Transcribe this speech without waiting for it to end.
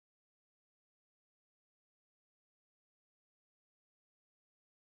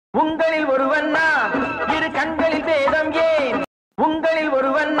உங்களில் ஒருவன் நான் இரு கண்களில் பேதம் ஏன் உங்களில்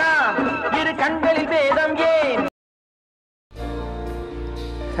ஒருவன் நான் இரு கண்களில் பேதம் ஏன்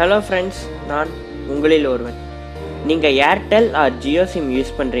ஹலோ ஃப்ரெண்ட்ஸ், நான் உங்களில் ஒருவன். நீங்கள் Airtel R Jio sim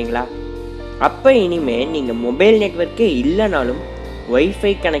use பண்ணுறீங்களா? அப்போ இனிமேல் நீங்கள் மொபைல் நெட்வொர்க்கே இல்லைனாலும்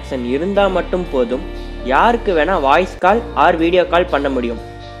ஒய்ஃபை கனெக்ஷன் இருந்தால் மட்டும் போதும், யாருக்கு வேணால் voice call or video call பண்ண முடியும்.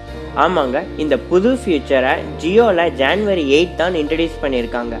 ஆமாங்க, இந்த புது ஃபியூச்சரை ஜியோவில் ஜான்வரி 8 தான் இன்ட்ரடியூஸ்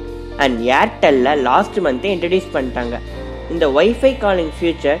பண்ணியிருக்காங்க அண்ட் ஏர்டெல்லில் லாஸ்ட் மந்த்தே இன்ட்ரடியூஸ் பண்ணிட்டாங்க. இந்த ஒய்ஃபை காலிங்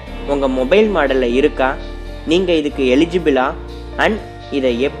ஃபியூச்சர் உங்கள் மொபைல் மாடலில் இருக்கா, நீங்கள் இதுக்கு எலிஜிபிளா அண்ட்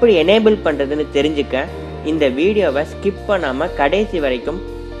இதை எப்படி எனேபிள் பண்ணுறதுன்னு தெரிஞ்சுக்க இந்த வீடியோவை ஸ்கிப் பண்ணாமல் கடைசி வரைக்கும்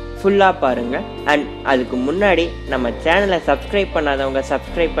ஃபுல்லாக பாருங்கள். அண்ட் அதுக்கு முன்னாடி நம்ம சேனலை சப்ஸ்கிரைப் பண்ணாதவங்க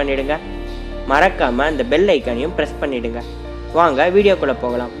சப்ஸ்கிரைப் பண்ணிவிடுங்க, மறக்காமல் அந்த பெல் ஐக்கானையும் ப்ரெஸ் பண்ணிவிடுங்க. வாங்க வீடியோக்குள்ளே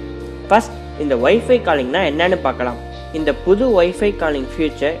போகலாம். ஃபர்ஸ்ட் இந்த ஒய்ஃபை காலிங்னா என்னன்னு பார்க்கலாம். இந்த புது ஒய்ஃபை காலிங்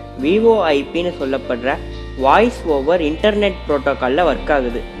ஃபியூச்சர் விஓஐபின்னு சொல்லப்படுற வாய்ஸ் ஓவர் இன்டர்நெட் ப்ரோட்டோக்காலில் ஒர்க்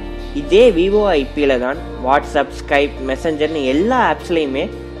ஆகுது. இதே விஓஐபியில் தான் வாட்ஸ்அப், ஸ்கைப், மெசஞ்சர்னு எல்லா ஆப்ஸ்லேயுமே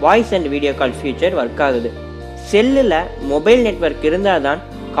voice and video call future work ஆகுது. செல்லில் மொபைல் நெட்வொர்க் இருந்தால் தான்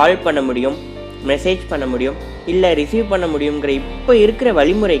கால் பண்ண முடியும், மெசேஜ் பண்ண முடியும், இல்லை ரிசீவ் பண்ண முடியுங்கிற இப்போ இருக்கிற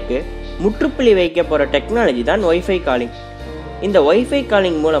வழிமுறைக்கு முற்றுப்புள்ளி வைக்க போகிற டெக்னாலஜி தான் ஒய்ஃபை காலிங். இந்த ஒய்ஃபை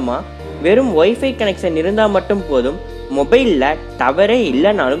காலிங் மூலமாக வெறும் ஒய்ஃபை கனெக்ஷன் இருந்தால் மட்டும் போதும், மொபைலில் டவரே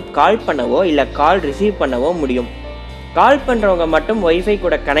இல்லைனாலும் கால் பண்ணவோ இல்லை கால் ரிசீவ் பண்ணவோ முடியும். கால் பண்ணுறவங்க மட்டும் ஒய்ஃபை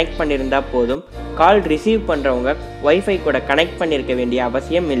கூட கனெக்ட் பண்ணியிருந்தால் போதும், கால் ரிசீவ் பண்ணுறவங்க ஒய்ஃபை கூட கனெக்ட் பண்ணியிருக்க வேண்டிய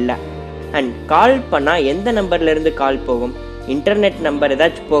அவசியம் இல்லை. அண்ட் கால் பண்ணால் எந்த நம்பர்லேருந்து கால் போகும், இன்டர்நெட் நம்பர்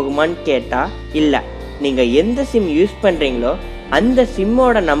ஏதாச்சும் போகுமான்னு கேட்டால் இல்லை. நீங்கள் எந்த சிம் யூஸ் பண்ணுறீங்களோ அந்த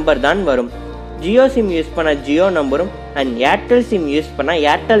சிம்மோட நம்பர் தான் வரும். ஜியோ சிம் யூஸ் பண்ணால் ஜியோ நம்பரும் அண்ட் ஏர்டெல் சிம் யூஸ் பண்ணால்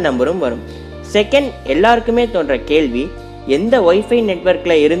ஏர்டெல் நம்பரும் வரும். செகண்ட், எல்லாருக்குமே தோன்ற கேள்வி, எந்த ஒய்ஃபை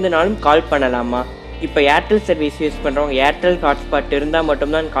நெட்வொர்க்கில் இருந்தனாலும் கால் பண்ணலாமா? இப்போ ஏர்டெல் சர்வீஸ் யூஸ் பண்ணுறவங்க ஏர்டெல் ஹாட்ஸ்பாட் இருந்தால்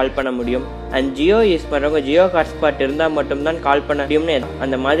மட்டும்தான் கால் பண்ண முடியும் அண்ட் ஜியோ யூஸ் பண்ணுறவங்க ஜியோ ஹாட்ஸ்பாட் இருந்தால் மட்டும்தான் கால் பண்ண முடியும்னு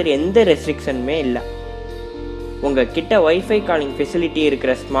அந்த மாதிரி எந்த ரெஸ்ட்ரிக்ஷனுமே இல்லை. உங்கள் கிட்ட ஒய்ஃபை காலிங் ஃபெசிலிட்டி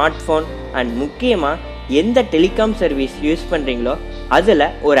இருக்கிற ஸ்மார்ட் ஃபோன் அண்ட் முக்கியமாக எந்த டெலிகாம் சர்வீஸ் யூஸ் பண்ணுறீங்களோ அதில்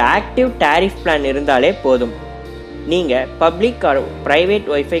ஒரு ஆக்டிவ் டேரிஃப் பிளான் இருந்தாலே போதும். நீங்கள் public R private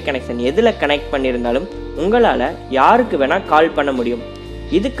wifi connection எதில் கனெக்ட் பண்ணியிருந்தாலும் உங்களால் யாருக்கு வேணால் கால் பண்ண முடியும்.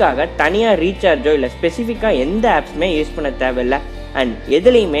 இதுக்காக தனியாக ரீசார்ஜோ இல்லை ஸ்பெசிஃபிக்காக எந்த ஆப்ஸுமே யூஸ் பண்ண தேவையில்லை அண்ட்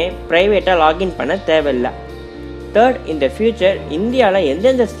எதுலேயுமே ப்ரைவேட்டாக லாகின் பண்ண தேவையில்லை. தேர்ட், இந்த ஃபியூச்சர் இந்தியாவில்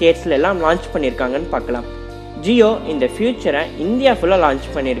எந்தெந்த ஸ்டேட்ஸில் எல்லாம் லான்ச் பண்ணியிருக்காங்கன்னு பார்க்கலாம். ஜியோ இந்த ஃபியூச்சரை இந்தியா ஃபுல்லாக லான்ச்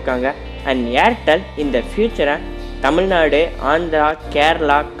பண்ணியிருக்காங்க அண்ட் ஏர்டெல் இந்த ஃபியூச்சரை தமிழ்நாடு, ஆந்திரா,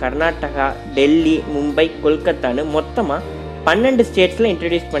 கேரளா, கர்நாடகா, டெல்லி, மும்பை, கொல்கத்தான்னு மொத்தமாக 12 ஸ்டேட்ஸில்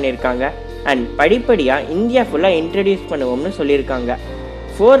இன்ட்ரடியூஸ் பண்ணியிருக்காங்க அண்ட் படிப்படியாக இந்தியா ஃபுல்லாக இன்ட்ரடியூஸ் பண்ணுவோம்னு சொல்லியிருக்காங்க.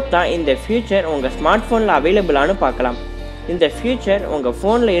 ஃபோர்த்தாக, இந்த ஃபியூச்சர் உங்கள் ஸ்மார்ட் ஃபோனில் அவைலபிளானு பார்க்கலாம். இந்த ஃபியூச்சர் உங்கள்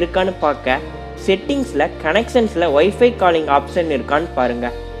ஃபோனில் இருக்கான்னு பார்க்க செட்டிங்ஸில் கனெக்ஷன்ஸில் ஒய்ஃபை காலிங் ஆப்ஷன் இருக்கான்னு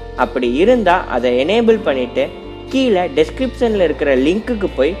பாருங்கள். அப்படி இருந்தால் அதை எனேபிள் பண்ணிவிட்டு கீழே டெஸ்கிரிப்ஷனில் இருக்கிற லிங்க்குக்கு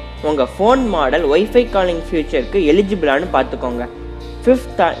போய் உங்கள் ஃபோன் மாடல் ஒய்ஃபை காலிங் ஃபியூச்சருக்கு எலிஜிபிளானு பார்த்துக்கோங்க.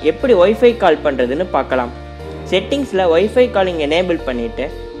 ஃபிஃப்த்தாக, எப்படி ஒய்ஃபை கால் பண்ணுறதுன்னு பார்க்கலாம். செட்டிங்ஸில் ஒய்ஃபை காலிங் எனேபிள் பண்ணிவிட்டு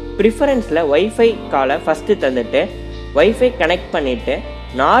ப்ரிஃபரன்ஸில் ஒய்ஃபை காலை ஃபஸ்ட்டு தந்துட்டு ஒய்ஃபை கனெக்ட் பண்ணிவிட்டு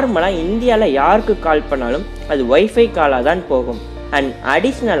நார்மலாக இந்தியாவில் யாருக்கு கால் பண்ணாலும் அது ஒய்ஃபை காலாக தான் போகும். அண்ட்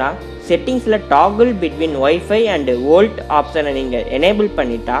அடிஷ்னலாக செட்டிங்ஸில் டாகுல் பிட்வீன் ஒய்ஃபை அண்டு வோல்ட் ஆப்ஷனை நீங்கள் எனேபிள்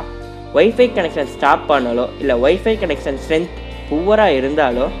பண்ணிட்டா ஒய்ஃபை கனெக்ஷன் ஸ்டாப் பண்ணாலோ இல்லை ஒய்ஃபை கனெக்ஷன் ஸ்ட்ரென்த் புவராக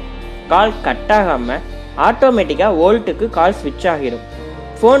இருந்தாலோ கால் கட் ஆகாமல் ஆட்டோமேட்டிக்காக வோல்ட்டுக்கு கால் ஸ்விட்ச் ஆகிடும்.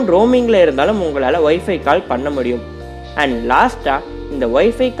 ஃபோன் ரோமிங்கில் இருந்தாலும் உங்களால் ஒய்ஃபை கால் பண்ண முடியும். அண்ட் லாஸ்ட்டாக இந்த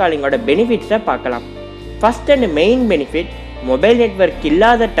ஒய்ஃபை காலிங்கோட பெனிஃபிட்ஸை பார்க்கலாம். First and main benefit, mobile network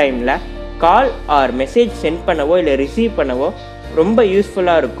இல்லாத டைமில் கால் ஆர் மெசேஜ் சென்ட் பண்ணவோ இல்லை ரிசீவ் பண்ணவோ ரொம்ப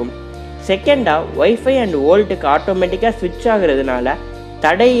யூஸ்ஃபுல்லாக இருக்கும். செகண்டாக, ஒய்ஃபை அண்ட் வோல்ட்டுக்கு ஆட்டோமேட்டிக்காக ஸ்விட்ச் ஆகுறதுனால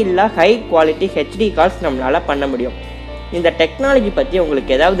தடையில்லா ஹை குவாலிட்டி ஹெச்டி கால்ஸ் நம்மளால் பண்ண முடியும். இந்த டெக்னாலஜி பற்றி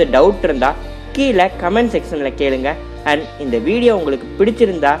உங்களுக்கு ஏதாவது டவுட் இருந்தால் கீழே கமெண்ட் செக்ஷனில் கேளுங்க. அண்ட் இந்த வீடியோ உங்களுக்கு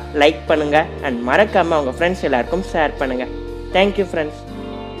பிடிச்சிருந்தா லைக் பண்ணுங்கள் அண்ட் மறக்காமல் உங்கள் ஃப்ரெண்ட்ஸ் எல்லாருக்கும் ஷேர் பண்ணுங்கள். Thank you friends.